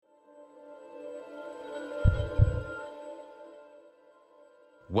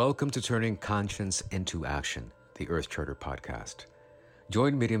Welcome to Turning Conscience into Action, the Earth Charter podcast.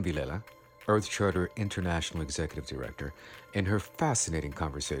 Join Miriam Vilela, Earth Charter International Executive Director, in her fascinating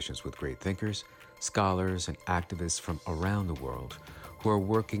conversations with great thinkers, scholars, and activists from around the world who are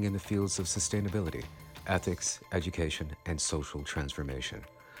working in the fields of sustainability, ethics, education, and social transformation.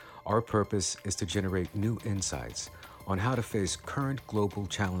 Our purpose is to generate new insights on how to face current global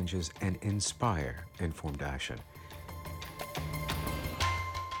challenges and inspire informed action.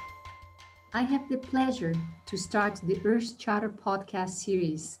 I have the pleasure to start the Earth Charter podcast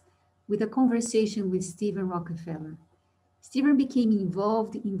series with a conversation with Stephen Rockefeller. Stephen became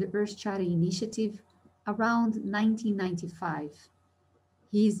involved in the Earth Charter initiative around 1995.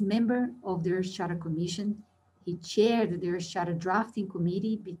 He is member of the Earth Charter Commission. He chaired the Earth Charter Drafting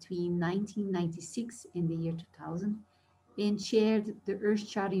Committee between 1996 and the year 2000 and chaired the Earth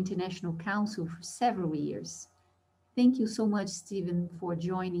Charter International Council for several years. Thank you so much, Stephen, for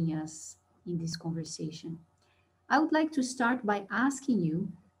joining us in this conversation. I would like to start by asking you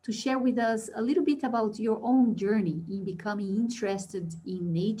to share with us a little bit about your own journey in becoming interested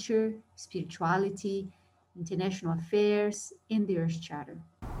in nature, spirituality, international affairs, and the Earth Charter.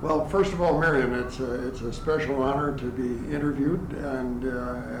 Well, first of all, Miriam, it's a special honor to be interviewed, and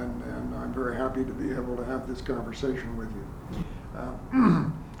I'm very happy to be able to have this conversation with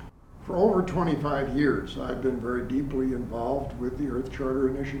you. For over 25 years, I've been very deeply involved with the Earth Charter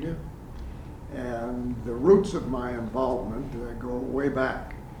Initiative. And the roots of my involvement go way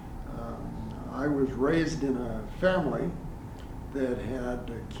back. I was raised in a family that had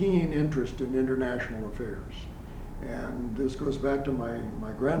a keen interest in international affairs. And this goes back to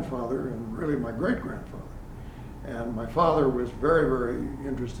my grandfather and really my great-grandfather. And my father was very, very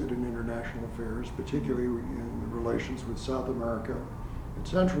interested in international affairs, particularly in the relations with South America and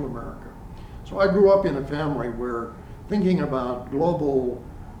Central America. So I grew up in a family where thinking about global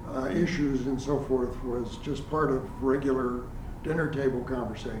issues and so forth was just part of regular dinner table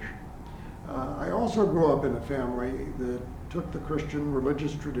conversation. I also grew up in a family that took the Christian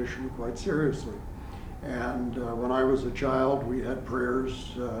religious tradition quite seriously. And when I was a child, we had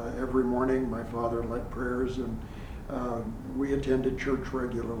prayers every morning. My father led prayers, and we attended church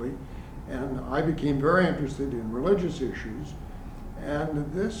regularly. And I became very interested in religious issues,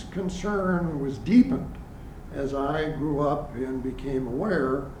 and this concern was deepened as I grew up and became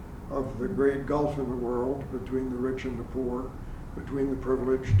aware of the great gulf in the world between the rich and the poor, between the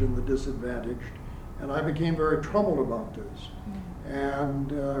privileged and the disadvantaged. And I became very troubled about this. And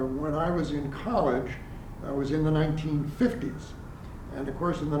when I was in college, I was in the 1950s. And of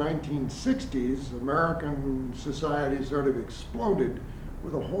course, in the 1960s, American society sort of exploded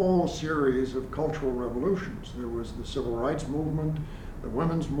with a whole series of cultural revolutions. There was the civil rights movement, the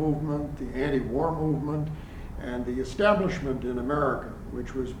women's movement, the anti-war movement, and the establishment in America,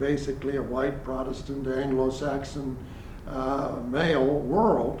 which was basically a white Protestant Anglo-Saxon male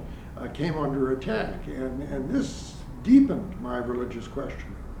world, came under attack. And this deepened my religious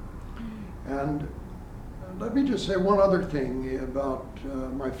questioning. And let me just say one other thing about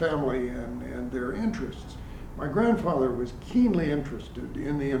my family and their interests. My grandfather was keenly interested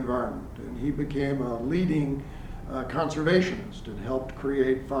in the environment, and he became a leading conservationist and helped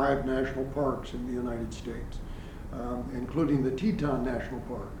create 5 national parks in the United States. Including the Teton National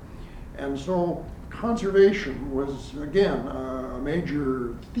Park. And so conservation was, again, a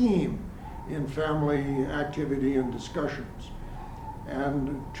major theme in family activity and discussions.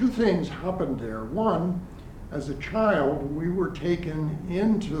 And 2 things happened there. One, as a child, we were taken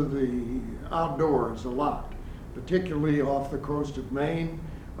into the outdoors a lot, particularly off the coast of Maine,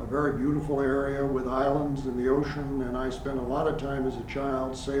 a very beautiful area with islands and the ocean, and I spent a lot of time as a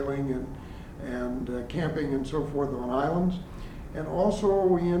child sailing and camping and so forth on islands, and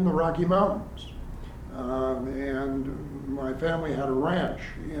also in the Rocky Mountains. And my family had a ranch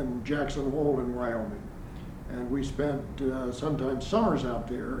in Jackson Hole in Wyoming, and we spent sometimes summers out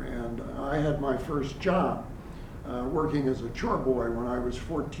there, and I had my first job working as a chore boy when I was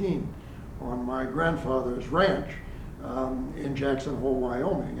 14 on my grandfather's ranch in Jackson Hole,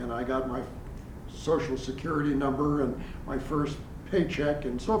 Wyoming, and I got my Social Security number and my first paycheck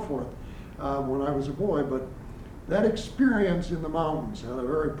and so forth when I was a boy. But that experience in the mountains had a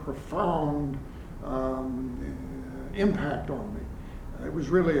very profound impact on me. It was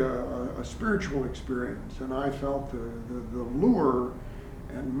really a spiritual experience, and I felt the lure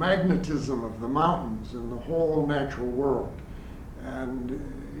and magnetism of the mountains and the whole natural world. And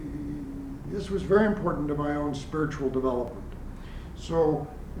this was very important to my own spiritual development. So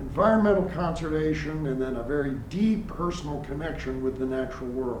environmental conservation and then a very deep personal connection with the natural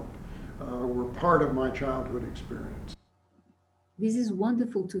world were part of my childhood experience. This is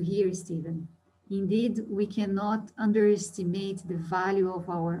wonderful to hear, Stephen. Indeed, we cannot underestimate the value of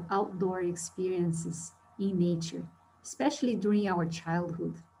our outdoor experiences in nature, especially during our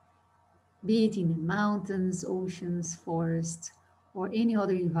childhood, be it in the mountains, oceans, forests, or any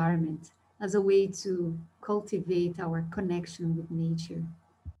other environment, as a way to cultivate our connection with nature.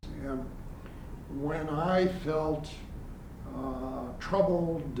 And when I felt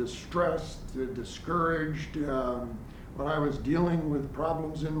troubled, distressed, discouraged, when I was dealing with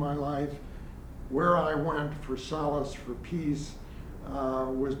problems in my life, where I went for solace, for peace,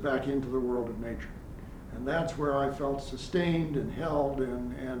 was back into the world of nature. And that's where I felt sustained and held,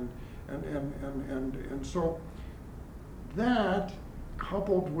 and so that,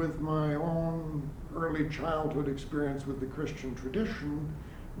 coupled with my own early childhood experience with the Christian tradition,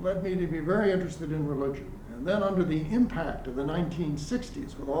 led me to be very interested in religion. And then under the impact of the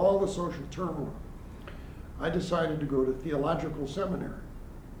 1960s, with all the social turmoil, I decided to go to theological seminary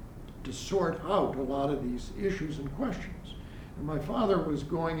to sort out a lot of these issues and questions. And my father was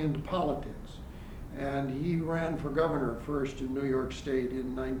going into politics, and he ran for governor first in New York State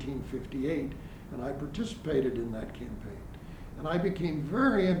in 1958, and I participated in that campaign. And I became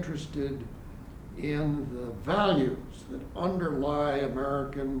very interested in the values that underlie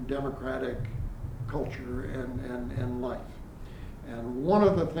American democratic culture and life. And one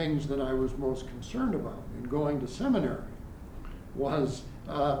of the things that I was most concerned about in going to seminary was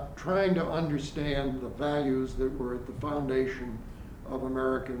trying to understand the values that were at the foundation of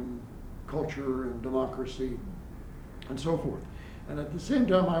American culture and democracy and so forth. And at the same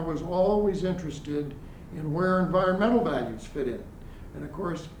time, I was always interested in where environmental values fit in. And of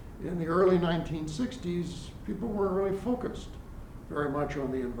course, in the early 1960s, people weren't really focused very much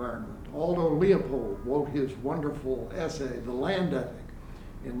on the environment. Aldo Leopold wrote his wonderful essay, The Land Ethic,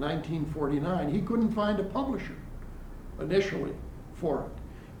 in 1949. He couldn't find a publisher initially for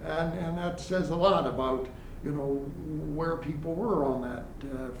it. And that says a lot about, where people were on that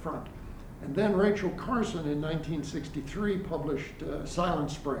front. And then Rachel Carson in 1963 published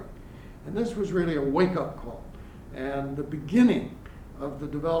Silent Spring. And this was really a wake-up call and the beginning of the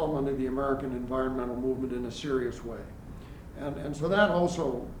development of the American environmental movement in a serious way. And so that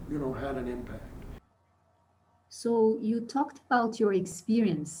also, had an impact. So you talked about your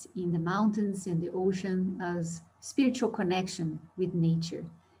experience in the mountains and the ocean as spiritual connection with nature.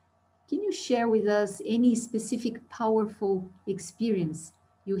 Can you share with us any specific powerful experience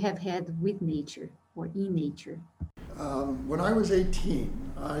you have had with nature or in nature? When I was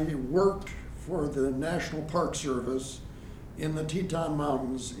 18, I worked for the National Park Service in the Teton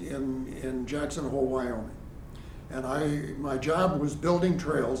Mountains in Jackson Hole, Wyoming. And my job was building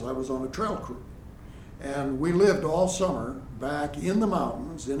trails. I was on a trail crew. And we lived all summer back in the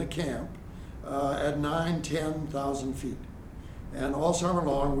mountains in a camp at 10,000 feet. And all summer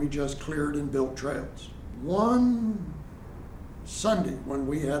long, we just cleared and built trails. One Sunday, when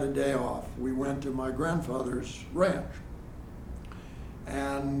we had a day off, we went to my grandfather's ranch.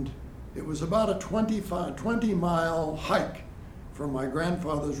 And it was about a 20-mile hike from my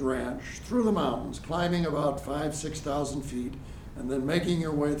grandfather's ranch through the mountains, climbing about 6,000 feet, and then making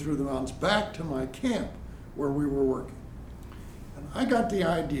your way through the mountains back to my camp where we were working. And I got the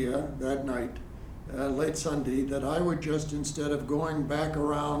idea that night, late Sunday, that I would just, instead of going back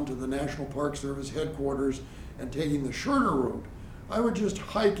around to the National Park Service headquarters and taking the shorter route, I would just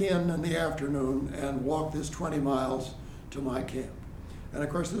hike in the afternoon and walk this 20 miles to my camp. And of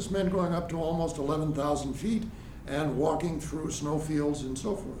course, this meant going up to almost 11,000 feet and walking through snowfields and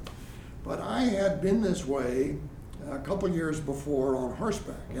so forth. But I had been this way a couple years before on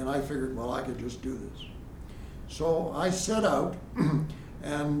horseback, and I figured, well, I could just do this. So I set out,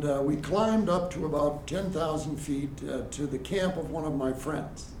 and we climbed up to about 10,000 feet to the camp of one of my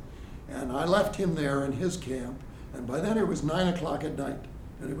friends. And I left him there in his camp, and by then it was 9 o'clock at night,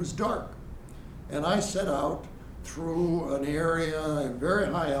 and it was dark. And I set out through an area at very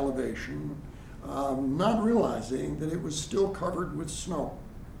high elevation, not realizing that it was still covered with snow,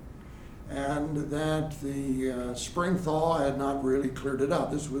 and that the spring thaw had not really cleared it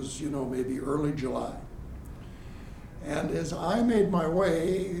out. This was, maybe early July. And as I made my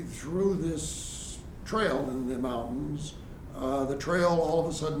way through this trail in the mountains, the trail all of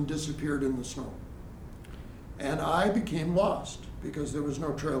a sudden disappeared in the snow. And I became lost because there was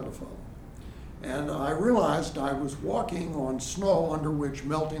no trail to follow. And I realized I was walking on snow under which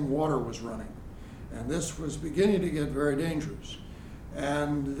melting water was running. And this was beginning to get very dangerous.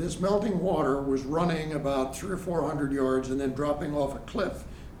 And this melting water was running about 300 or 400 yards and then dropping off a cliff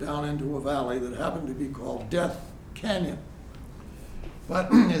down into a valley that happened to be called Death Canyon.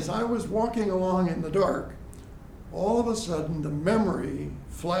 But as I was walking along in the dark, all of a sudden the memory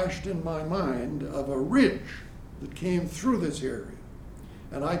flashed in my mind of a ridge that came through this area.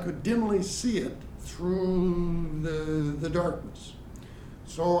 And I could dimly see it through the darkness.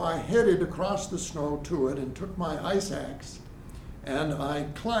 So I headed across the snow to it and took my ice axe and I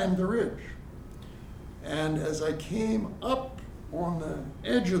climbed the ridge. And as I came up on the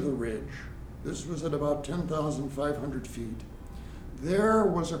edge of the ridge, this was at about 10,500 feet, there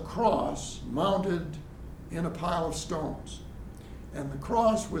was a cross mounted in a pile of stones. And the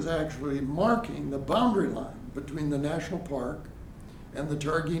cross was actually marking the boundary line between the national park and the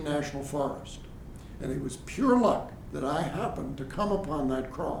Targhee National Forest. And it was pure luck that I happened to come upon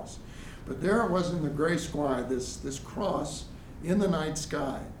that cross. But there it was in the gray sky, this cross in the night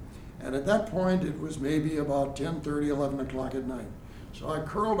sky. And at that point, it was maybe about 10:30, 11 o'clock at night. So I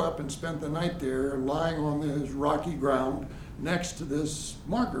curled up and spent the night there, lying on this rocky ground next to this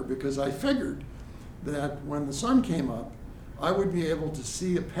marker, because I figured that when the sun came up, I would be able to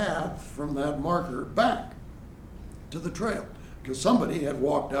see a path from that marker back to the trail, because somebody had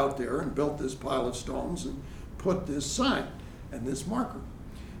walked out there and built this pile of stones and put this sign and this marker.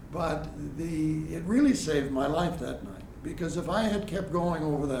 But it really saved my life that night, because if I had kept going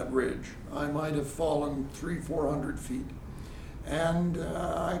over that ridge, I might have fallen 300-400 feet. And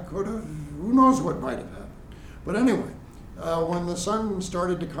I could have, who knows what might have happened. But anyway, when the sun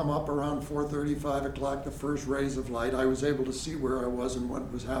started to come up around 4:30, 5 o'clock, the first rays of light, I was able to see where I was and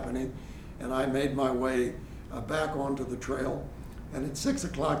what was happening. And I made my way back onto the trail. And at 6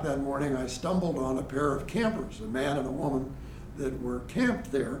 o'clock that morning, I stumbled on a pair of campers, a man and a woman that were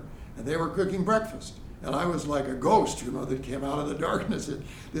camped there, and they were cooking breakfast. And I was like a ghost, that came out of the darkness.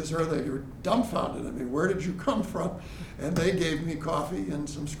 They were dumbfounded. I mean, where did you come from? And they gave me coffee and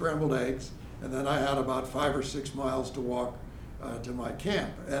some scrambled eggs. And then I had about 5 or 6 miles to walk to my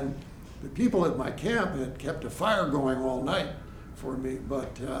camp. And the people at my camp had kept a fire going all night for me.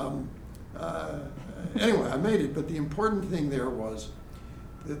 But anyway, I made it. But the important thing there was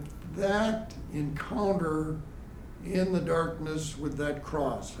that encounter in the darkness with that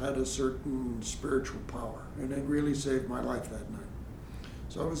cross had a certain spiritual power, and it really saved my life that night.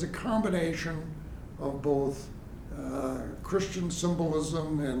 So it was a combination of both Christian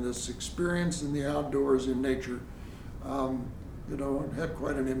symbolism and this experience in the outdoors in nature. It had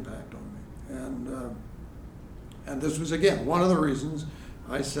quite an impact on me. And this was, again, one of the reasons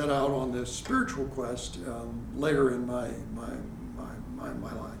I set out on this spiritual quest later in my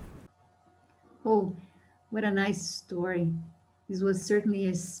life. Oh, what a nice story. This was certainly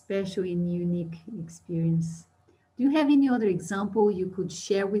a special and unique experience. Do you have any other example you could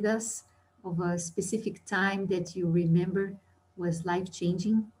share with us of a specific time that you remember was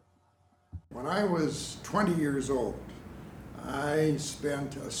life-changing? When I was 20 years old, I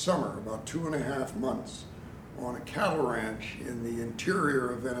spent a summer, about 2.5 months, on a cattle ranch in the interior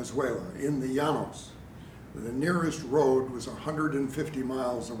of Venezuela, in the Llanos. The nearest road was 150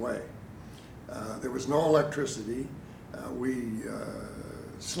 miles away. There was no electricity. We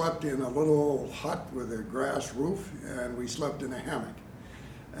slept in a little hut with a grass roof, and we slept in a hammock.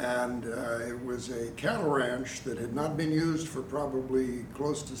 And it was a cattle ranch that had not been used for probably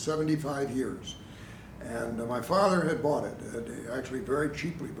close to 75 years. And my father had bought it, actually very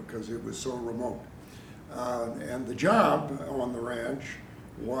cheaply because it was so remote. And the job on the ranch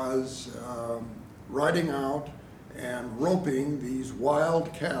was riding out and roping these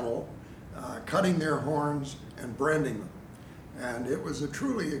wild cattle, cutting their horns and branding them. And it was a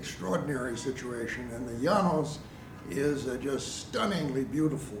truly extraordinary situation. And the Llanos is a just stunningly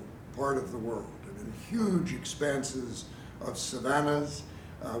beautiful part of the world. I mean, huge expanses of savannas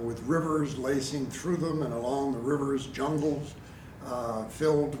with rivers lacing through them, and along the rivers, jungles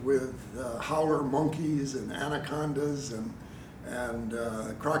filled with howler monkeys and anacondas and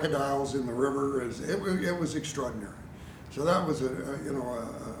crocodiles in the river. It was extraordinary. So that was a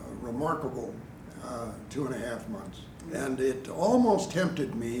remarkable 2.5 months. And it almost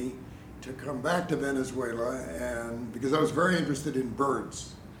tempted me to come back to Venezuela, and because I was very interested in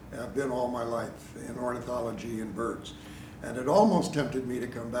birds. I've been all my life in ornithology and birds. And it almost tempted me to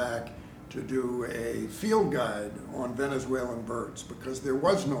come back to do a field guide on Venezuelan birds, because there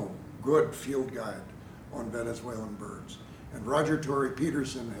was no good field guide on Venezuelan birds. And Roger Torrey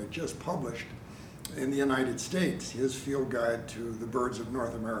Peterson had just published in the United States his field guide to the birds of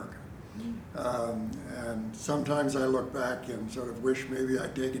North America. And sometimes I look back and sort of wish maybe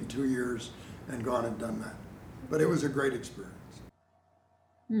I'd taken 2 years and gone and done that. But it was a great experience.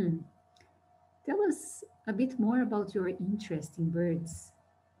 Tell us a bit more about your interest in birds.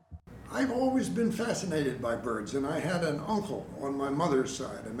 I've always been fascinated by birds, and I had an uncle on my mother's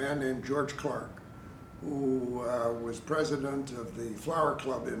side, a man named George Clark, who was president of the Flower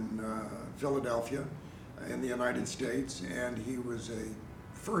Club in Philadelphia in the United States, and he was a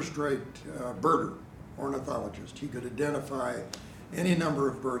first-rate birder, ornithologist. He could identify any number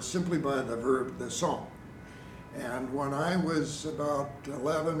of birds simply by the song. And when I was about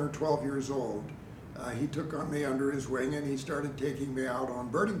 11 or 12 years old, he took me under his wing and he started taking me out on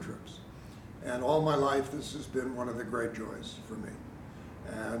birding trips. And all my life, this has been one of the great joys for me.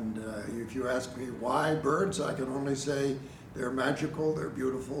 And if you ask me why birds, I can only say they're magical, they're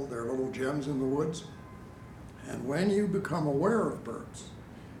beautiful, they're little gems in the woods. And when you become aware of birds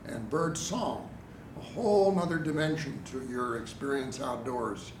and bird song, a whole other dimension to your experience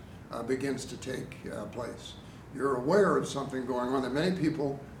outdoors begins to take place. You're aware of something going on that many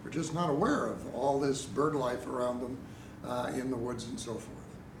people are just not aware of, all this bird life around them in the woods and so forth.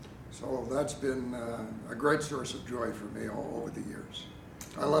 So that's been a great source of joy for me all over the years.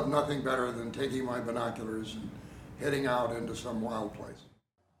 I love nothing better than taking my binoculars and heading out into some wild place.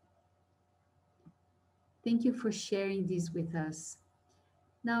 Thank you for sharing this with us.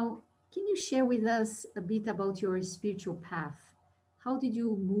 Now, can you share with us a bit about your spiritual path? How did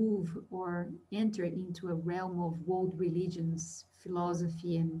you move or enter into a realm of world religions,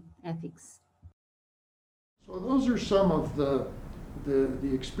 philosophy, and ethics? So those are some of the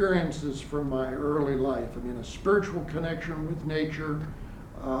experiences from my early life. I mean, a spiritual connection with nature,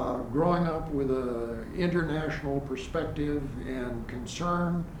 growing up with an international perspective and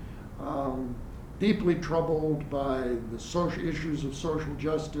concern, deeply troubled by the social issues of social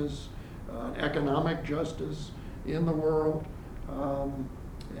justice, economic justice in the world,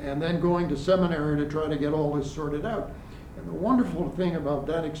 and then going to seminary to try to get all this sorted out. And the wonderful thing about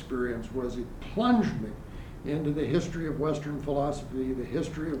that experience was it plunged me into the history of Western philosophy, the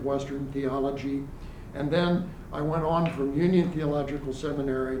history of Western theology, and then I went on from Union Theological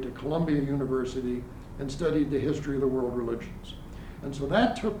Seminary to Columbia University and studied the history of the world religions. And so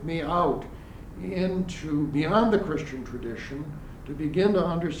that took me out into beyond the Christian tradition to begin to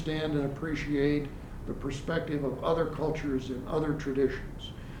understand and appreciate the perspective of other cultures and other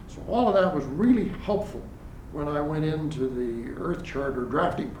traditions. So all of that was really helpful when I went into the Earth Charter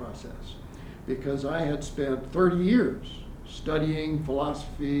drafting process, because I had spent 30 years studying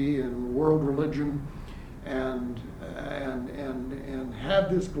philosophy and world religion and had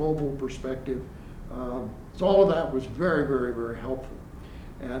this global perspective. So all of that was very, very, very helpful.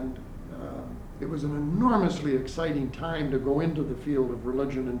 And it was an enormously exciting time to go into the field of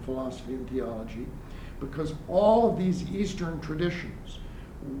religion and philosophy and theology, because all of these Eastern traditions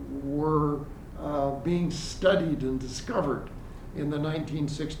were being studied and discovered in the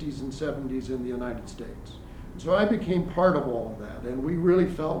 1960s and 70s in the United States. So I became part of all of that, and we really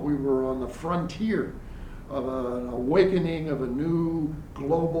felt we were on the frontier of an awakening of a new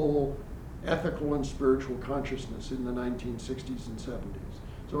global ethical and spiritual consciousness in the 1960s and 70s.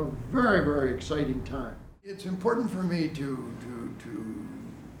 So a very, very exciting time. It's important for me to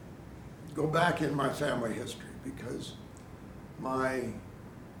go back in my family history, because my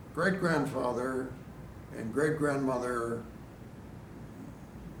great-grandfather and great-grandmother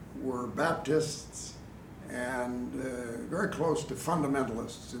were Baptists and very close to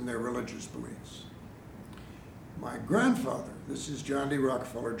fundamentalists in their religious beliefs. My grandfather, this is John D.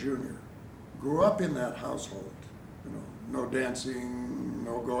 Rockefeller Jr., grew up in that household. You know, no dancing,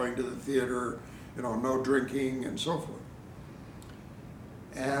 no going to the theater, you know, no drinking, and so forth.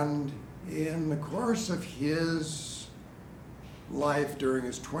 And in the course of his life during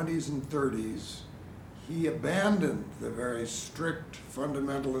his 20s and 30s, he abandoned the very strict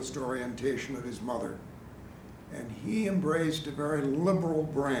fundamentalist orientation of his mother, and he embraced a very liberal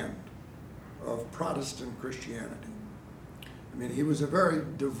brand of Protestant Christianity. I mean, he was a very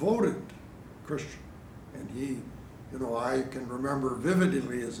devoted Christian, and he, you know, I can remember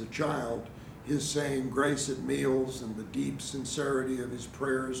vividly as a child his saying grace at meals and the deep sincerity of his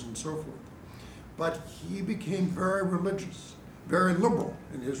prayers and so forth. But he became very religious, very liberal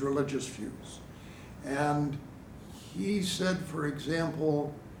in his religious views. And he said, for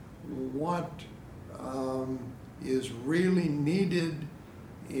example, what is really needed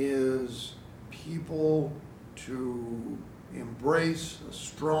is people to embrace a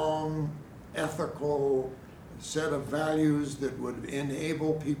strong, ethical set of values that would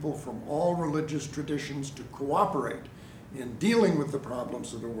enable people from all religious traditions to cooperate in dealing with the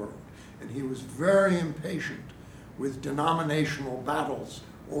problems of the world. And he was very impatient with denominational battles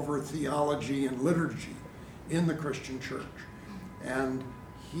over theology and liturgy in the Christian church. And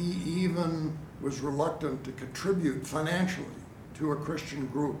he even was reluctant to contribute financially to a Christian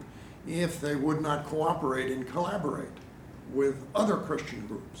group if they would not cooperate and collaborate with other Christian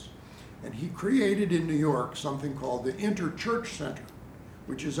groups. And he created in New York something called the Interchurch Center,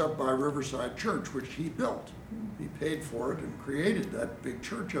 which is up by Riverside Church, which he built. He paid for it and created that big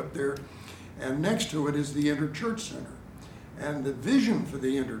church up there. And next to it is the Interchurch Center. And the vision for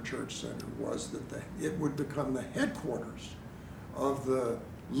the Interchurch Center was that it would become the headquarters of the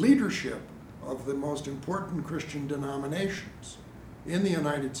leadership of the most important Christian denominations in the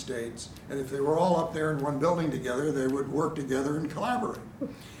United States. And if they were all up there in one building together, they would work together and collaborate.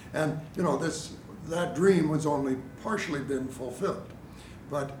 And that dream was only partially been fulfilled.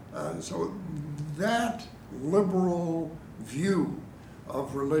 But so that liberal view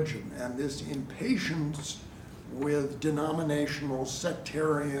of religion and this impatience with denominational,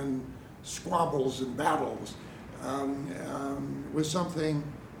 sectarian squabbles and battles was something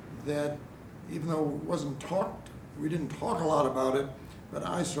that, even though it wasn't talked, we didn't talk a lot about it, but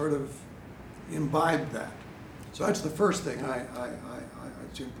I sort of imbibed that. So that's the first thing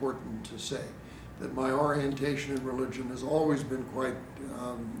it's important to say, that my orientation in religion has always been quite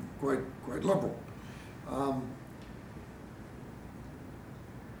liberal.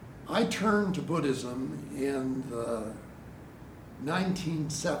 I turned to Buddhism in the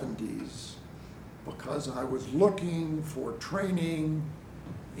 1970s because I was looking for training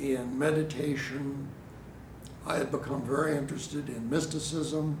in meditation. I had become very interested in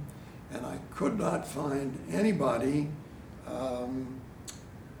mysticism, and I could not find anybody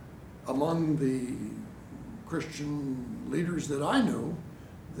among the Christian leaders that I knew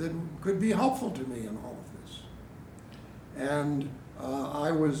that could be helpful to me in all of this. And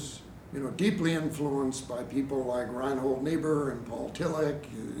I was, deeply influenced by people like Reinhold Niebuhr and Paul Tillich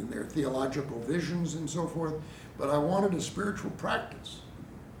in their theological visions and so forth, but I wanted a spiritual practice.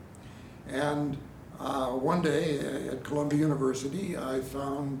 And one day at Columbia University, I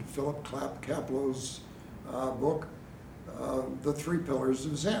found Philip Kaplow's book, The Three Pillars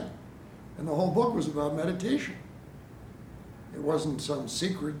of Zen. And the whole book was about meditation. It wasn't some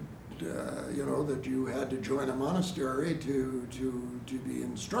secret, that you had to join a monastery to be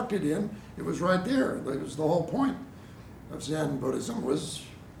instructed in. It was right there. That was the whole point of Zen Buddhism, was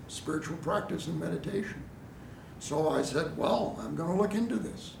spiritual practice and meditation. So I said, well, I'm going to look into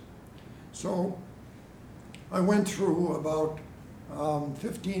this. So I went through about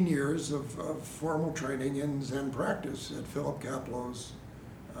 15 years of formal training in Zen practice at Philip Kaplow's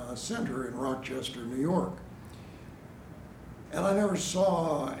center in Rochester, New York. And I never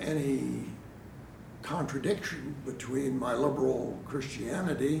saw any contradiction between my liberal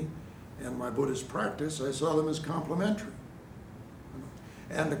Christianity and my Buddhist practice. I saw them as complementary.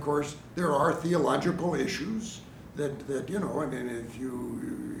 And of course, there are theological issues that if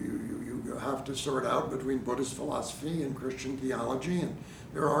you have to sort out between Buddhist philosophy and Christian theology, and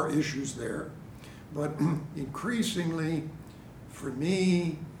there are issues there. But increasingly, for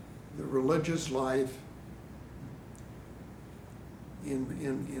me, the religious life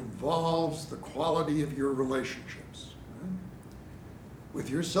involves the quality of your relationships, right? With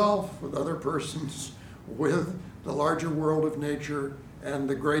yourself, with other persons, with the larger world of nature, and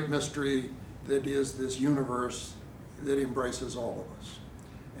the great mystery that is this universe that embraces all of us.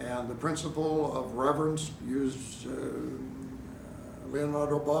 And the principle of reverence, used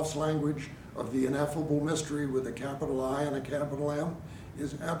Leonardo Boff's language, of the ineffable mystery with a capital I and a capital M,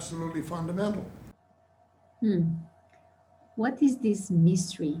 is absolutely fundamental. What is this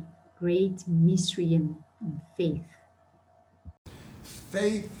mystery, great mystery in faith?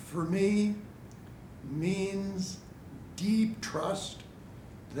 Faith, for me, means deep trust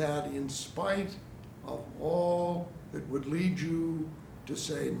that in spite of all that would lead you to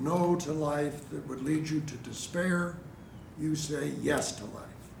say no to life, that would lead you to despair, you say yes to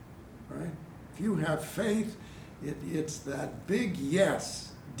life, right? If you have faith, it's that big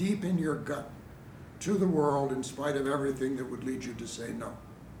yes deep in your gut to the world in spite of everything that would lead you to say no,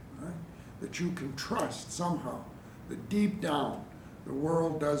 right? That you can trust somehow that deep down the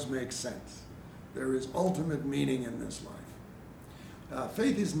world does make sense. There is ultimate meaning in this life.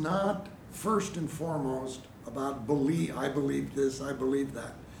 Faith is not first and foremost about I believe this, I believe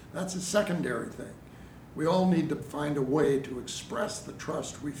that. That's a secondary thing. We all need to find a way to express the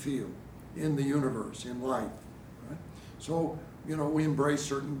trust we feel in the universe, in life, right? So, we embrace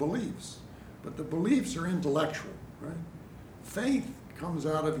certain beliefs, but the beliefs are intellectual, right? Faith comes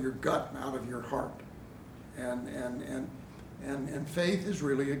out of your gut and out of your heart. And faith is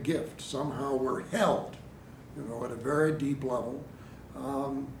really a gift. Somehow we're held, at a very deep level,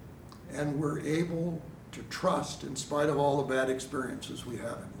 and we're able to trust in spite of all the bad experiences we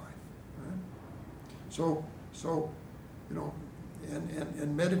have in life, right? So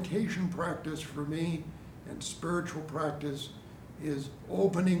and meditation practice for me and spiritual practice is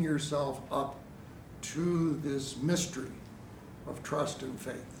opening yourself up to this mystery of trust and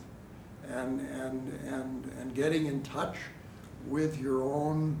faith, and getting in touch with your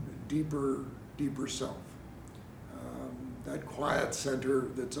own deeper self. That quiet center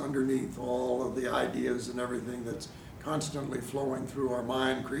that's underneath all of the ideas and everything that's constantly flowing through our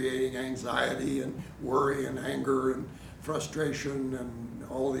mind, creating anxiety and worry and anger and frustration and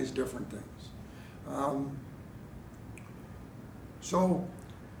all these different things. So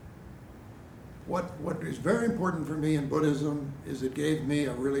what is very important for me in Buddhism is it gave me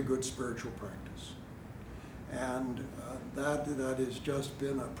a really good spiritual practice. And that has just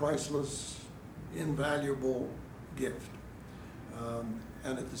been a priceless, invaluable gift.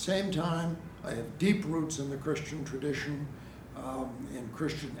 And at the same time, I have deep roots in the Christian tradition, in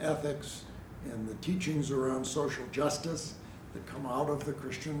Christian ethics, in the teachings around social justice that come out of the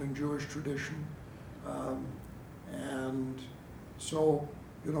Christian and Jewish tradition. And so,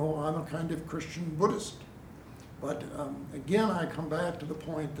 I'm a kind of Christian Buddhist. But again, I come back to the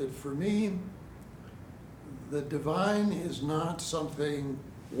point that for me, the divine is not something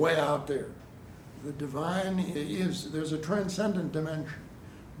way out there. The divine there's a transcendent dimension,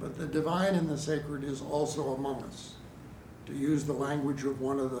 but the divine and the sacred is also among us. To use the language of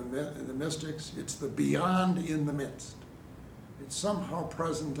one of the mystics, it's the beyond in the midst. It's somehow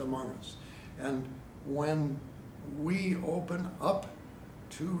present among us. And when we open up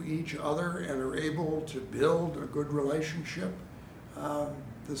to each other and are able to build a good relationship,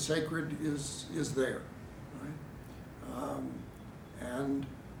 the sacred is there, right? And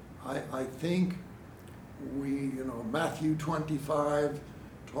I think Matthew 25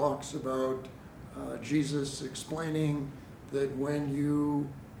 talks about Jesus explaining that when you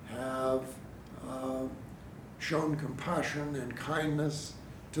have shown compassion and kindness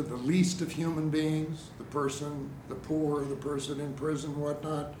to the least of human beings, the person, the poor, the person in prison,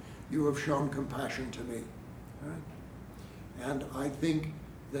 whatnot, you have shown compassion to me. Right? And I think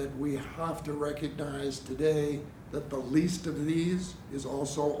that we have to recognize today that the least of these is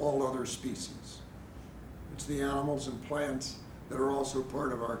also all other species. It's the animals and plants that are also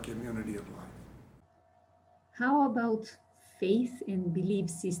part of our community of life. How about faith and belief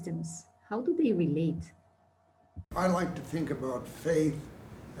systems? How do they relate? I like to think about faith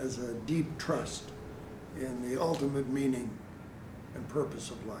as a deep trust in the ultimate meaning and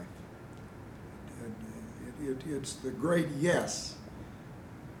purpose of life. It's the great yes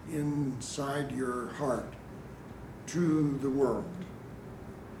inside your heart to the world.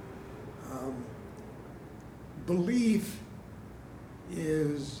 Belief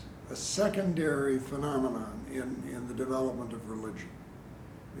is a secondary phenomenon in the development of religion.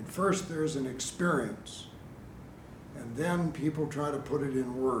 First there's an experience, and then people try to put it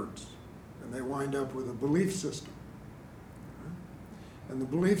in words, and they wind up with a belief system. And the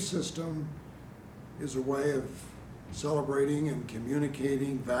belief system is a way of celebrating and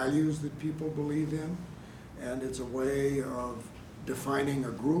communicating values that people believe in, and it's a way of defining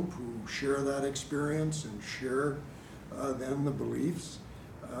a group who share that experience and share then the beliefs.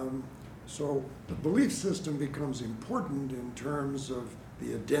 So the belief system becomes important in terms of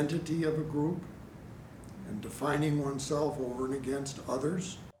the identity of a group and defining oneself over and against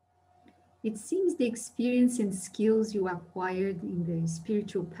others. It seems the experience and skills you acquired in the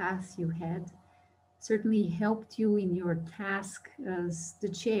spiritual path you had certainly helped you in your task as the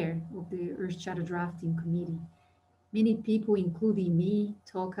chair of the Earth Charter Drafting Committee. Many people, including me,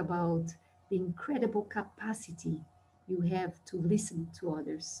 talk about the incredible capacity you have to listen to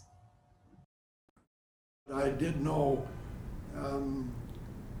others. I did know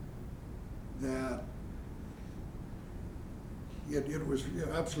that it was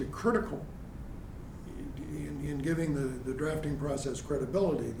absolutely critical in giving the drafting process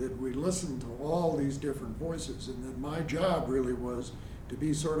credibility that we listened to all these different voices, and that my job really was to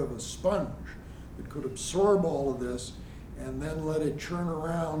be sort of a sponge that could absorb all of this and then let it churn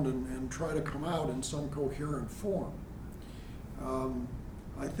around and try to come out in some coherent form.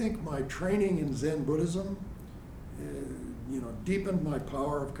 I think my training in Zen Buddhism deepened my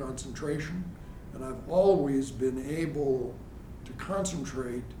power of concentration, and I've always been able to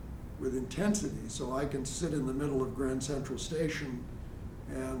concentrate with intensity, so I can sit in the middle of Grand Central Station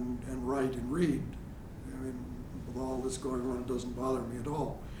and write and read. I mean, with all this going on, it doesn't bother me at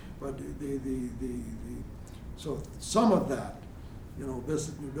all. But so some of that, this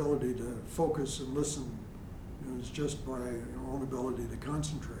ability to focus and listen, is just my own ability to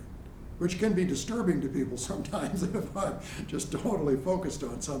concentrate, which can be disturbing to people sometimes if I'm just totally focused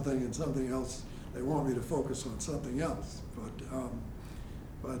on something and something else. They want me to focus on something else,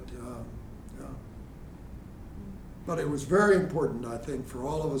 but yeah. But it was very important, I think, for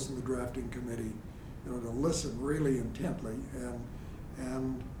all of us in the drafting committee, to listen really intently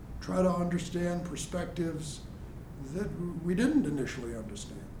and try to understand perspectives that we didn't initially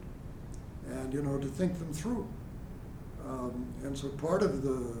understand, and to think them through. And so part of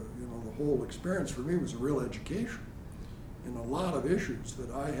the whole experience for me was a real education in a lot of issues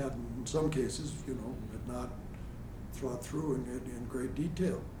that I had, in some cases, had not thought through in great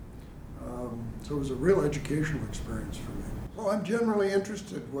detail. So it was a real educational experience for me. Well, I'm generally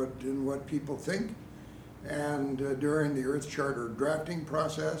interested in what people think, and during the Earth Charter drafting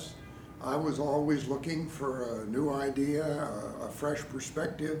process, I was always looking for a new idea, a fresh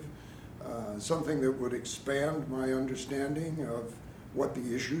perspective, something that would expand my understanding of what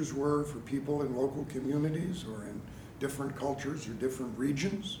the issues were for people in local communities or in different cultures or different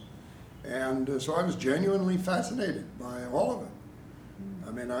regions. And so I was genuinely fascinated by all of it.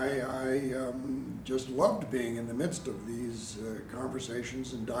 I mean, I just loved being in the midst of these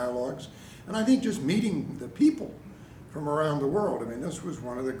conversations and dialogues. And I think just meeting the people from around the world. I mean, this was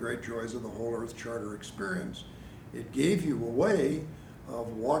one of the great joys of the whole Earth Charter experience. It gave you a way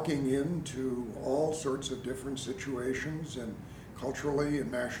of walking into all sorts of different situations, and culturally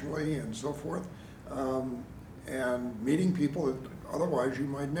and nationally and so forth, and meeting people that otherwise you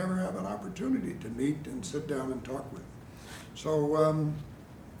might never have an opportunity to meet and sit down and talk with. So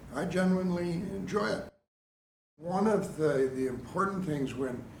I genuinely enjoy it. One of the important things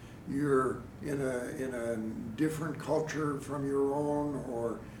when you're in a different culture from your own,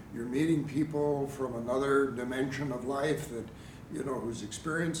 or you're meeting people from another dimension of life that whose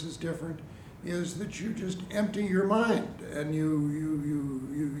experience is different, is that you just empty your mind and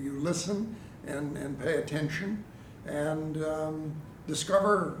you listen and pay attention and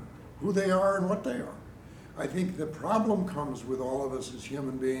discover who they are and what they are. I think the problem comes with all of us as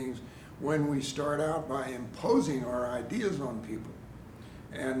human beings when we start out by imposing our ideas on people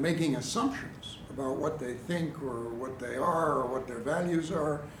and making assumptions about what they think or what they are or what their values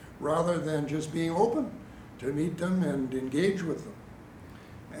are, rather than just being open to meet them and engage with them.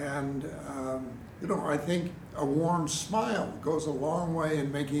 And I think a warm smile goes a long way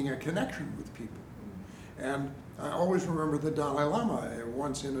in making a connection with people. And I always remember the Dalai Lama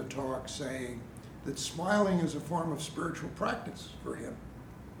once in a talk saying that smiling is a form of spiritual practice for him.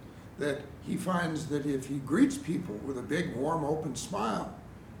 That he finds that if he greets people with a big, warm, open smile,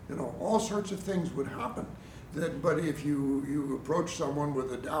 all sorts of things would happen. But if you approach someone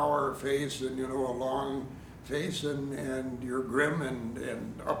with a dour face and a long face and you're grim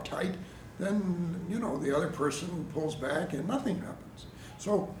and uptight, then the other person pulls back and nothing happens.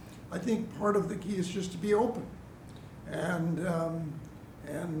 So I think part of the key is just to be open and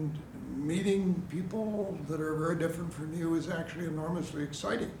meeting people that are very different from you is actually enormously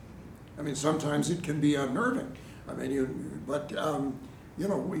exciting. I mean, sometimes it can be unnerving. I mean,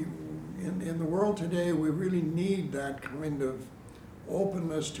 we in the world today, we really need that kind of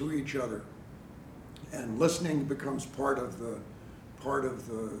openness to each other, and listening becomes part of the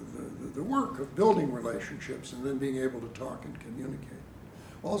work of building relationships and then being able to talk and communicate.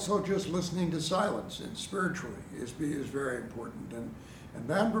 Also, just listening to silence and spiritually is very important, and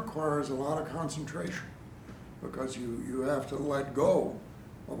that requires a lot of concentration, because you have to let go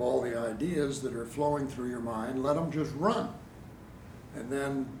of all the ideas that are flowing through your mind, let them just run, and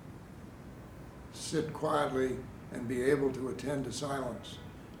then sit quietly and be able to attend to silence.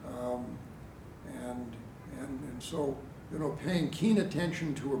 And so, paying keen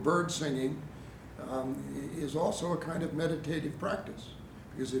attention to a bird singing is also a kind of meditative practice,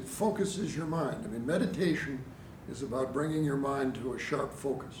 because it focuses your mind. I mean, meditation is about bringing your mind to a sharp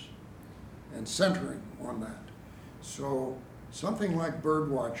focus and centering on that. So something like bird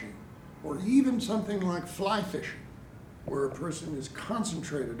watching, or even something like fly fishing, where a person is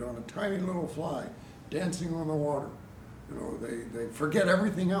concentrated on a tiny little fly dancing on the water. They forget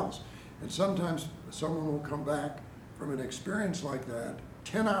everything else. And sometimes someone will come back from an experience like that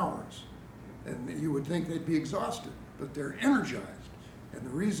 10 hours, and you would think they'd be exhausted, but they're energized. And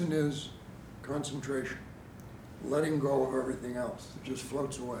the reason is concentration, letting go of everything else that just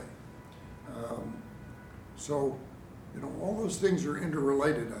floats away. So, all those things are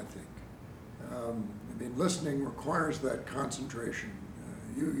interrelated, I think. Listening requires that concentration.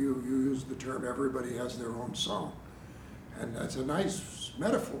 You use the term, everybody has their own song. And that's a nice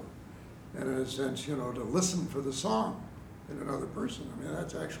metaphor. And in a sense, to listen for the song in another person.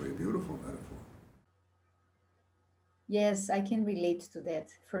 That's actually a beautiful metaphor. Yes, I can relate to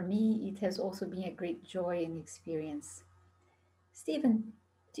that. For me, it has also been a great joy and experience. Stephen,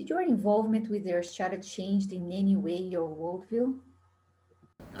 did your involvement with the Earth Charter change in any way your worldview?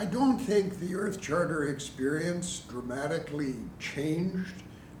 I don't think the Earth Charter experience dramatically changed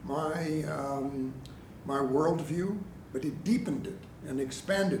my my worldview, but it deepened it and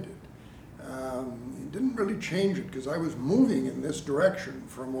expanded it. It didn't really change it because I was moving in this direction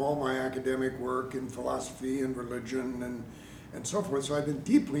from all my academic work in philosophy and religion and so forth. So I've been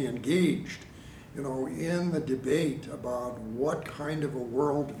deeply engaged, in the debate about what kind of a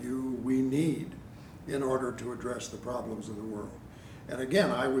worldview we need in order to address the problems of the world. And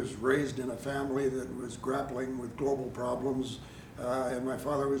again, I was raised in a family that was grappling with global problems, and my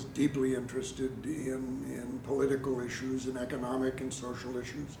father was deeply interested in political issues and economic and social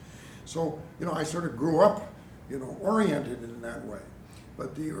issues. So, I sort of grew up, oriented in that way.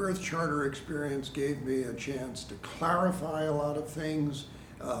 But the Earth Charter experience gave me a chance to clarify a lot of things,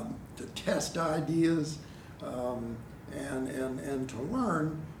 to test ideas, and to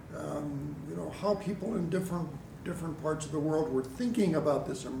learn, how people in different parts of the world were thinking about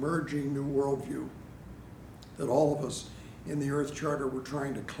this emerging new worldview that all of us in the Earth Charter were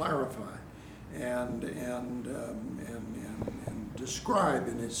trying to clarify and describe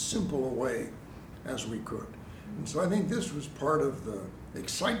in as simple a way as we could. And so I think this was part of the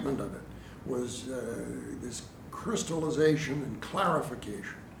excitement of it, was this crystallization and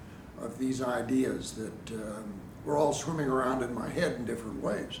clarification of these ideas that were all swimming around in my head in different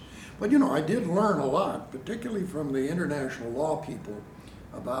ways. But I did learn a lot, particularly from the international law people,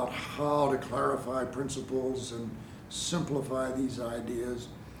 about how to clarify principles and simplify these ideas.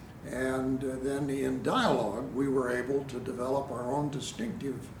 And then in dialogue, we were able to develop our own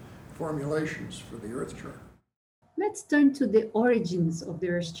distinctive formulations for the Earth Charter. Let's turn to the origins of the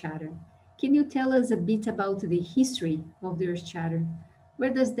Earth Charter. Can you tell us a bit about the history of the Earth Charter?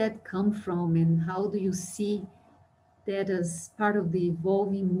 Where does that come from, and how do you see that as part of the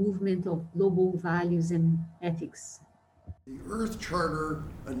evolving movement of global values and ethics? The Earth Charter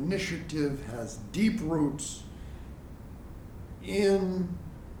initiative has deep roots in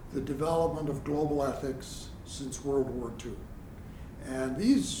the development of global ethics since World War II. And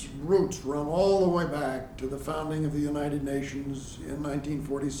these roots run all the way back to the founding of the United Nations in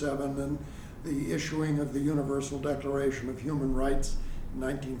 1947 and the issuing of the Universal Declaration of Human Rights in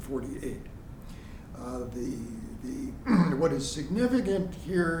 1948. What is significant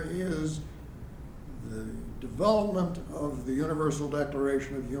here is the development of the Universal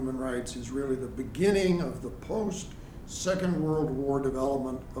Declaration of Human Rights is really the beginning of the post-Second World War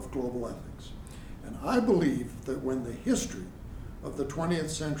development of global ethics. And I believe that when the history of the 20th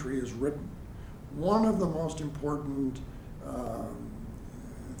century is written, one of the most important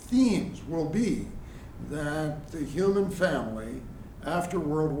themes will be that the human family, after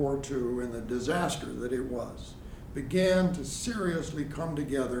World War II and the disaster that it was, began to seriously come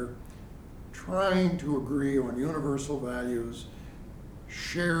together, trying to agree on universal values,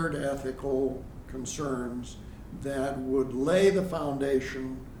 shared ethical concerns that would lay the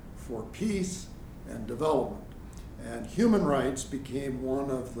foundation for peace and development. And human rights became one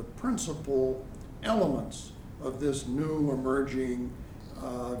of the principal elements of this new emerging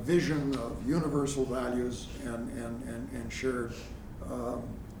vision of universal values and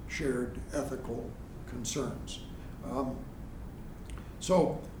shared ethical concerns.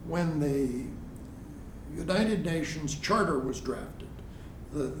 So when the United Nations Charter was drafted,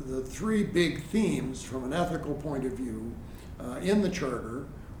 the three big themes from an ethical point of view in the Charter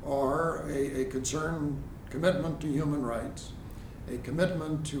are a commitment to human rights, a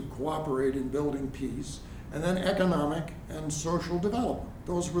commitment to cooperate in building peace, and then economic and social development.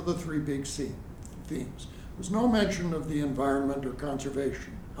 Those were the three big themes. There's no mention of the environment or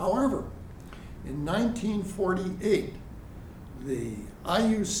conservation. However, in 1948, the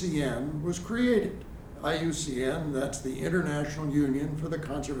IUCN was created. IUCN, that's the International Union for the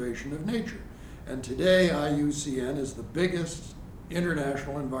Conservation of Nature. And today, IUCN is the biggest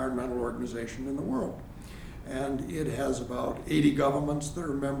international environmental organization in the world. And it has about 80 governments that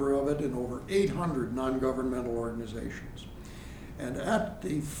are a member of it and over 800 non-governmental organizations. And at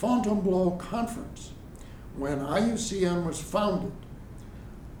the Fontainebleau Conference, when IUCN was founded,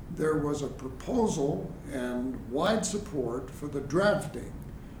 there was a proposal and wide support for the drafting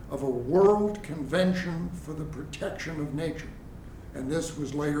of a World Convention for the Protection of Nature. And this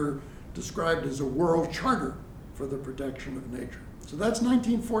was later described as a World Charter for the Protection of Nature. So that's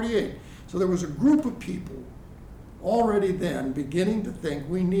 1948. So there was a group of people already then beginning to think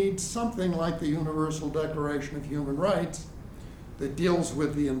we need something like the Universal Declaration of Human Rights that deals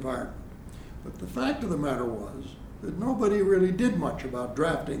with the environment. But the fact of the matter was that nobody really did much about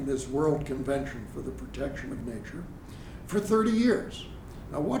drafting this World Convention for the Protection of Nature for 30 years.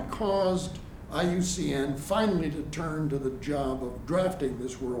 Now, what caused IUCN finally to turn to the job of drafting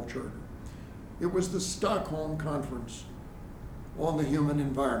this World Charter. It was the Stockholm Conference on the Human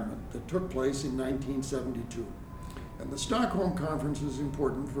Environment that took place in 1972. And the Stockholm Conference is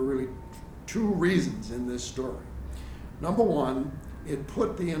important for really two reasons in this story. Number one, it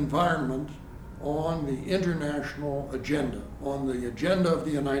put the environment on the international agenda, on the agenda of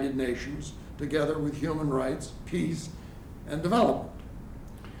the United Nations, together with human rights, peace, and development.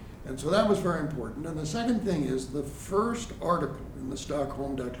 And so that was very important. And the second thing is the first article in the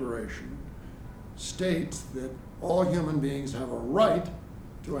Stockholm Declaration states that all human beings have a right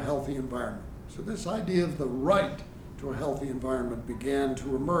to a healthy environment. So this idea of the right to a healthy environment began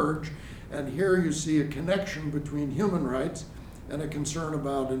to emerge. And here you see a connection between human rights and a concern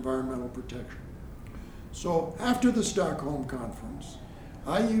about environmental protection. So after the Stockholm Conference,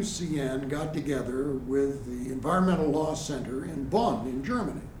 IUCN got together with the Environmental Law Center in Bonn in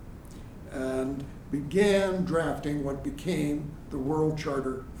Germany and began drafting what became the World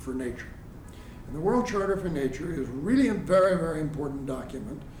Charter for Nature. And the World Charter for Nature is really a very, very important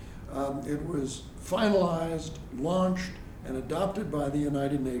document. It was finalized, launched, and adopted by the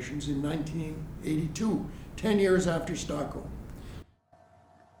United Nations in 1982, 10 years after Stockholm.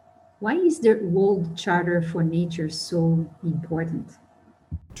 Why is the World Charter for Nature so important?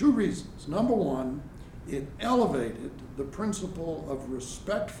 Two reasons. Number one, it elevated the principle of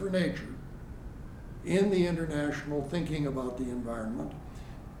respect for nature in the international thinking about the environment.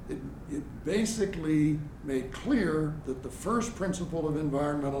 It basically made clear that the first principle of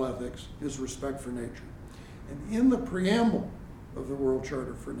environmental ethics is respect for nature. And in the preamble of the World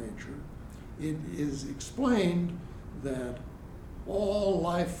Charter for Nature, it is explained that all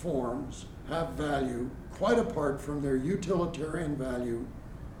life forms have value quite apart from their utilitarian value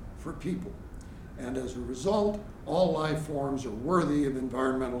for people. And as a result, all life forms are worthy of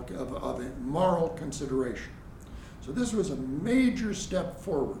moral consideration. So this was a major step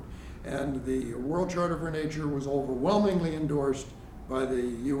forward, and the World Charter for Nature was overwhelmingly endorsed by the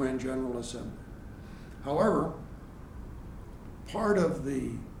UN General Assembly. However, part of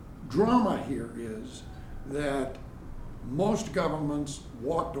the drama here is that most governments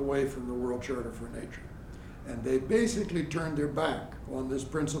walked away from the World Charter for Nature, and they basically turned their back on this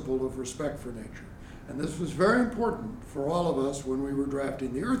principle of respect for nature. And this was very important for all of us when we were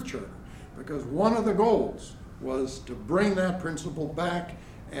drafting the Earth Charter, because one of the goals was to bring that principle back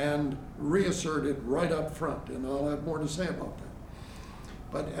and reassert it right up front, and I'll have more to say about that.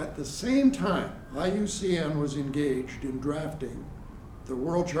 But at the same time, IUCN was engaged in drafting the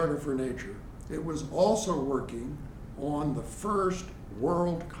World Charter for Nature. It was also working on the first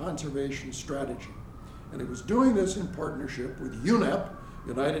World Conservation Strategy. And it was doing this in partnership with UNEP,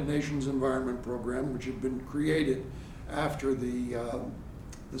 United Nations Environment Program, which had been created after the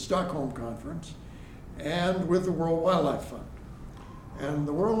Stockholm Conference, and with the World Wildlife Fund. And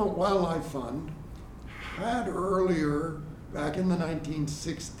the World Wildlife Fund had earlier, back in the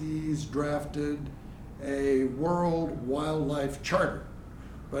 1960s, drafted a World Wildlife Charter,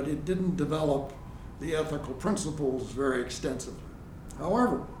 but it didn't develop the ethical principles very extensively.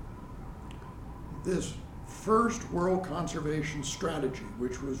 However, this first World Conservation Strategy,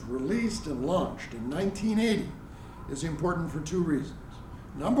 which was released and launched in 1980, is important for two reasons.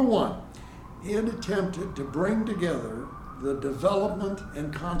 Number one, it attempted to bring together the development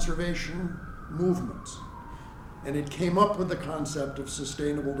and conservation movements, and it came up with the concept of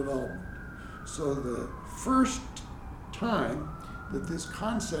sustainable development. So the first time that this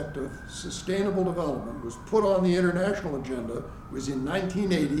concept of sustainable development was put on the international agenda was in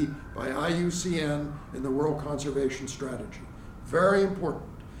 1980 by IUCN in the World Conservation Strategy. Very important.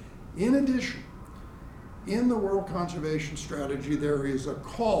 In addition, in the World Conservation Strategy, there is a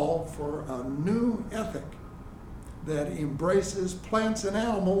call for a new ethic that embraces plants and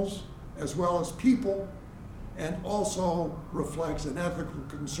animals as well as people, and also reflects an ethical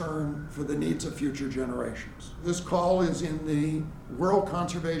concern for the needs of future generations. This call is in the World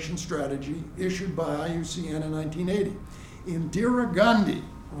Conservation Strategy issued by IUCN in 1980. Indira Gandhi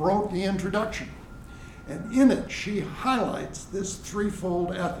wrote the introduction, and in it she highlights this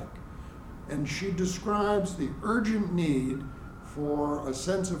threefold ethic, and she describes the urgent need for a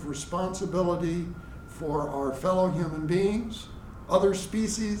sense of responsibility for our fellow human beings, other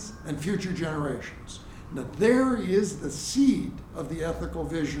species, and future generations. Now, there is the seed of the ethical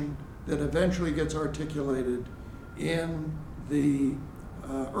vision that eventually gets articulated in the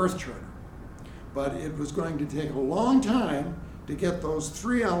Earth Charter. But it was going to take a long time to get those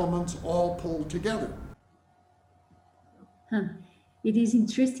three elements all pulled together. It is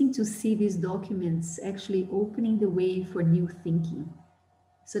interesting to see these documents actually opening the way for new thinking.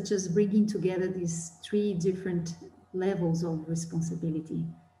 such as bringing together these three different levels of responsibility.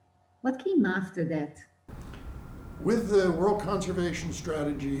 What came after that? With the World Conservation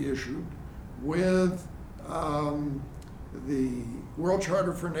Strategy issued, with the World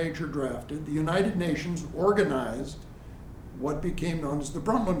Charter for Nature drafted, the United Nations organized what became known as the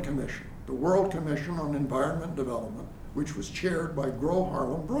Brundtland Commission, the World Commission on Environment Development, which was chaired by Gro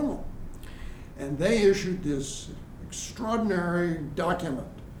Harlem Brundtland. And they issued this extraordinary document,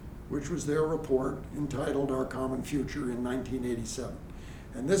 which was their report entitled Our Common Future in 1987.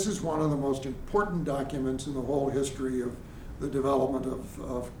 And this is one of the most important documents in the whole history of the development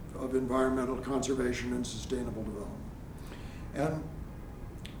of environmental conservation and sustainable development. And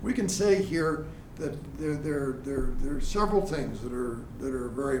we can say here that there are several things that are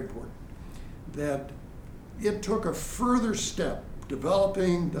very important. That it took a further step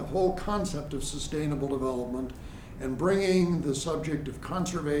developing the whole concept of sustainable development and bringing the subject of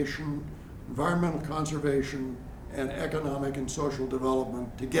conservation, environmental conservation, and economic and social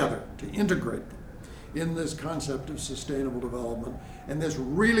development together, to integrate them in this concept of sustainable development. And this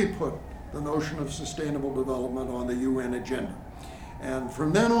really put the notion of sustainable development on the UN agenda. And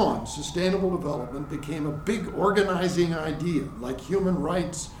from then on, sustainable development became a big organizing idea, like human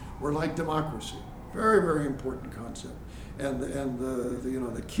rights or like democracy. Very, very important concept. And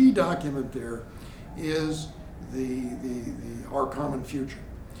the key document there is Our Common Future.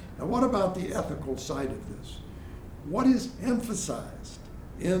 Now, what about the ethical side of this? What is emphasized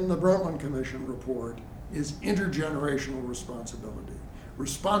in the Brundtland Commission report is intergenerational responsibility,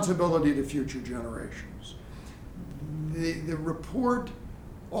 responsibility to future generations. The report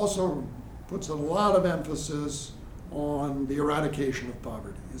also puts a lot of emphasis on the eradication of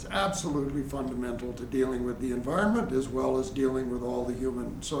poverty. It's absolutely fundamental to dealing with the environment as well as dealing with all the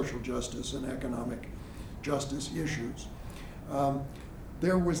human social justice and economic justice issues.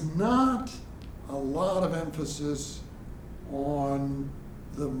 There was not a lot of emphasis on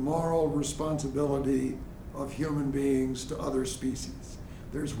the moral responsibility of human beings to other species.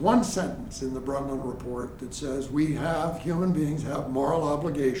 There's one sentence in the Brundtland report that says human beings have moral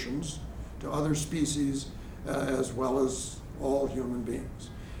obligations to other species as well as all human beings.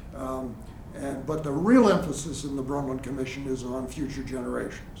 But the real emphasis in the Brundtland Commission is on future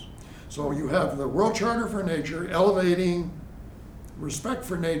generations. So you have the World Charter for Nature elevating respect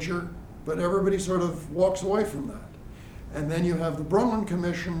for nature, but everybody sort of walks away from that. And then you have the Brundtland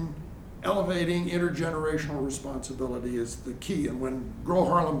Commission elevating intergenerational responsibility is the key. And when Gro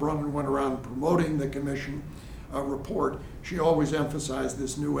Harlem Brundtland went around promoting the commission report, she always emphasized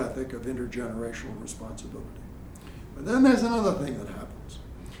this new ethic of intergenerational responsibility. But then there's another thing that happens.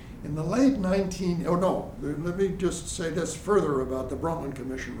 In the late let me just say this further about the Brundtland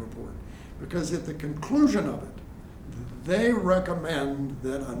Commission report, because at the conclusion of it, they recommend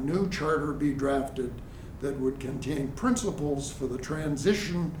that a new charter be drafted that would contain principles for the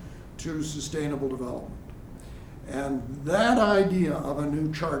transition to sustainable development. And that idea of a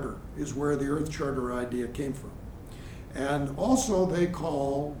new charter is where the Earth Charter idea came from. And also they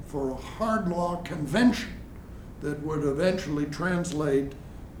call for a hard law convention that would eventually translate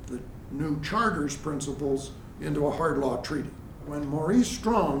the new charter's principles into a hard law treaty. When Maurice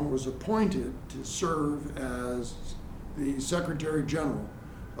Strong was appointed to serve as the Secretary General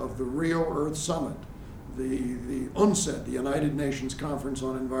of the Rio Earth Summit, the UNCED, the United Nations Conference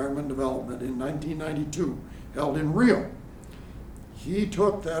on Environment Development in 1992, held in Rio, he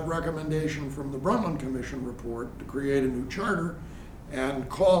took that recommendation from the Brundtland Commission report to create a new charter and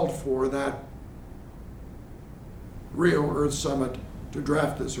called for that Rio Earth Summit to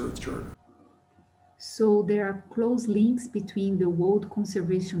draft this Earth Charter. So there are close links between the World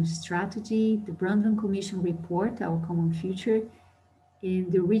Conservation Strategy, the Brundtland Commission report, Our Common Future,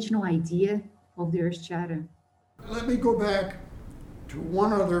 and the original idea of the Earth Charter. Let me go back to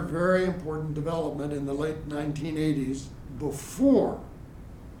one other very important development in the late 1980s before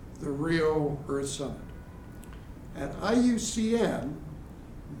the Rio Earth Summit. At IUCN,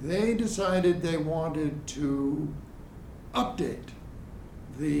 they decided they wanted to update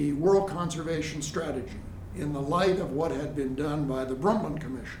the World Conservation Strategy in the light of what had been done by the Brundtland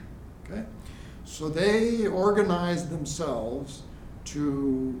Commission. Okay? So they organized themselves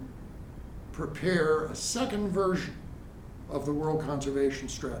to prepare a second version of the World Conservation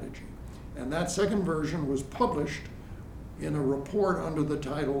Strategy. And that second version was published in a report under the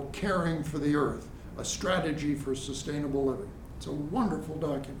title Caring for the Earth, a Strategy for Sustainable Living. It's a wonderful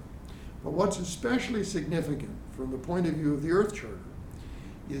document. But what's especially significant from the point of view of the Earth Charter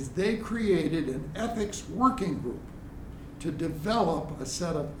is they created an ethics working group to develop a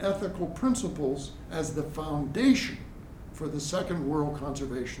set of ethical principles as the foundation for the second World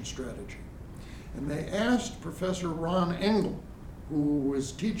Conservation Strategy. And they asked Professor Ron Engel, who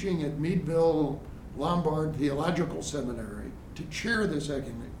was teaching at Meadville Lombard Theological Seminary, to chair this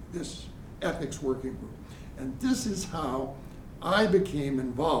ethics working group. And this is how I became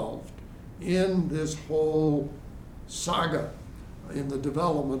involved in this whole saga in the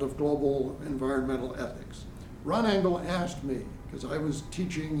development of global environmental ethics. Ron Engel asked me, because I was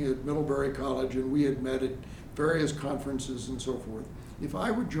teaching at Middlebury College and we had met at various conferences and so forth, if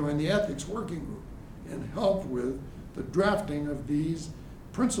I would join the ethics working group and help with the drafting of these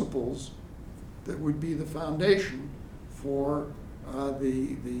principles that would be the foundation for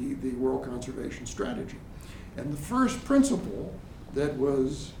the World Conservation Strategy. And the first principle that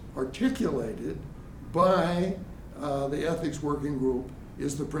was articulated by the ethics working group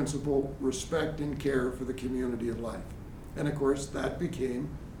is the principle respect and care for the community of life. And of course that became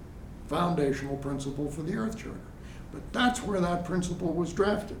foundational principle for the Earth Charter. But that's where that principle was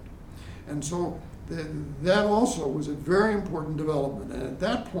drafted. And so that also was a very important development. And at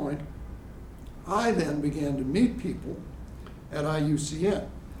that point, I then began to meet people at IUCN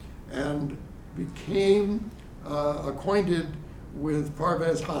and became acquainted with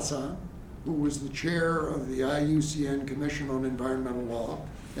Parvez Hassan, who was the chair of the IUCN Commission on Environmental Law,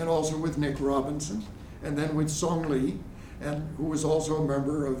 and also with Nick Robinson, and then with Song Lee, and who was also a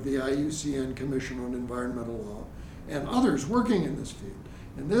member of the IUCN Commission on Environmental Law, and others working in this field.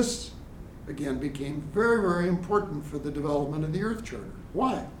 And this, again, became very, very important for the development of the Earth Charter.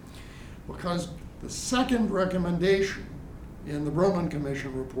 Why? Because the second recommendation in the Broman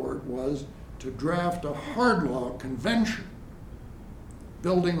Commission report was to draft a hard law convention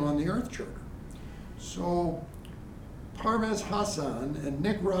building on the Earth Charter. So Parvez Hassan and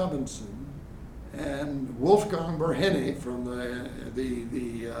Nick Robinson and Wolfgang Berhene from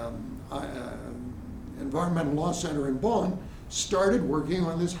the Environmental Law Center in Bonn started working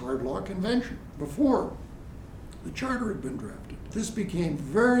on this hard law convention before the charter had been drafted. This became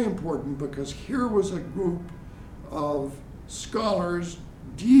very important because here was a group of scholars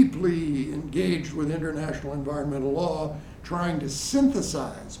deeply engaged with international environmental law, trying to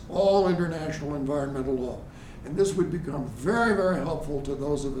synthesize all international environmental law. And this would become very, very helpful to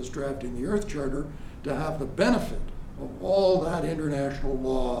those of us drafting the Earth Charter to have the benefit of all that international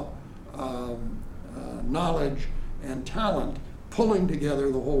law knowledge and talent pulling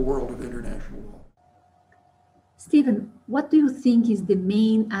together the whole world of international law. Stephen, what do you think is the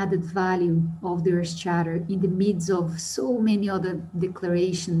main added value of the Earth Charter in the midst of so many other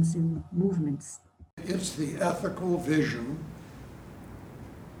declarations and movements? It's the ethical vision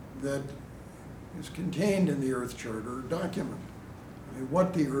that is contained in the Earth Charter document. I mean,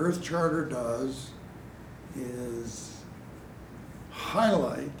 what the Earth Charter does is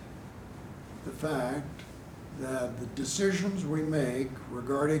highlight the fact that the decisions we make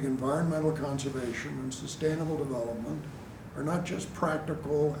regarding environmental conservation and sustainable development are not just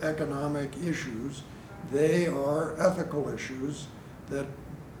practical economic issues, they are ethical issues that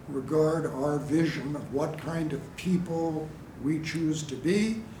regard our vision of what kind of people we choose to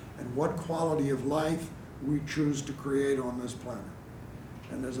be and what quality of life we choose to create on this planet.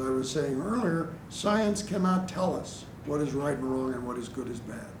 And as I was saying earlier, science cannot tell us what is right and wrong and what is good as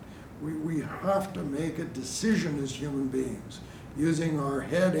bad. We have to make a decision as human beings, using our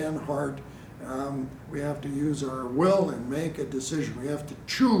head and heart. We have to use our will and make a decision. We have to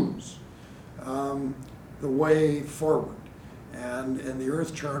choose the way forward. And the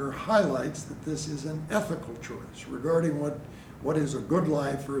Earth Charter highlights that this is an ethical choice regarding what is a good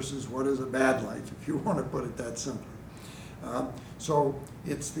life versus what is a bad life, if you want to put it that simply. So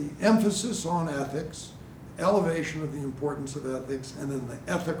it's the emphasis on ethics, elevation of the importance of ethics, and then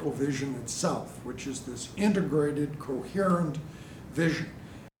the ethical vision itself, which is this integrated, coherent vision.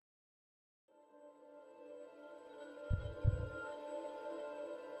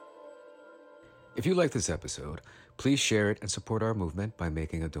 If you like this episode, please share it and support our movement by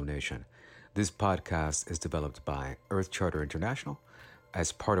making a donation. This podcast is developed by Earth Charter International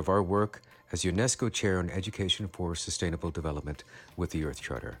as part of our work as UNESCO Chair on Education for Sustainable Development with the Earth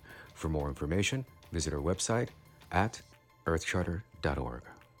Charter. For more information, visit our website at earthcharter.org.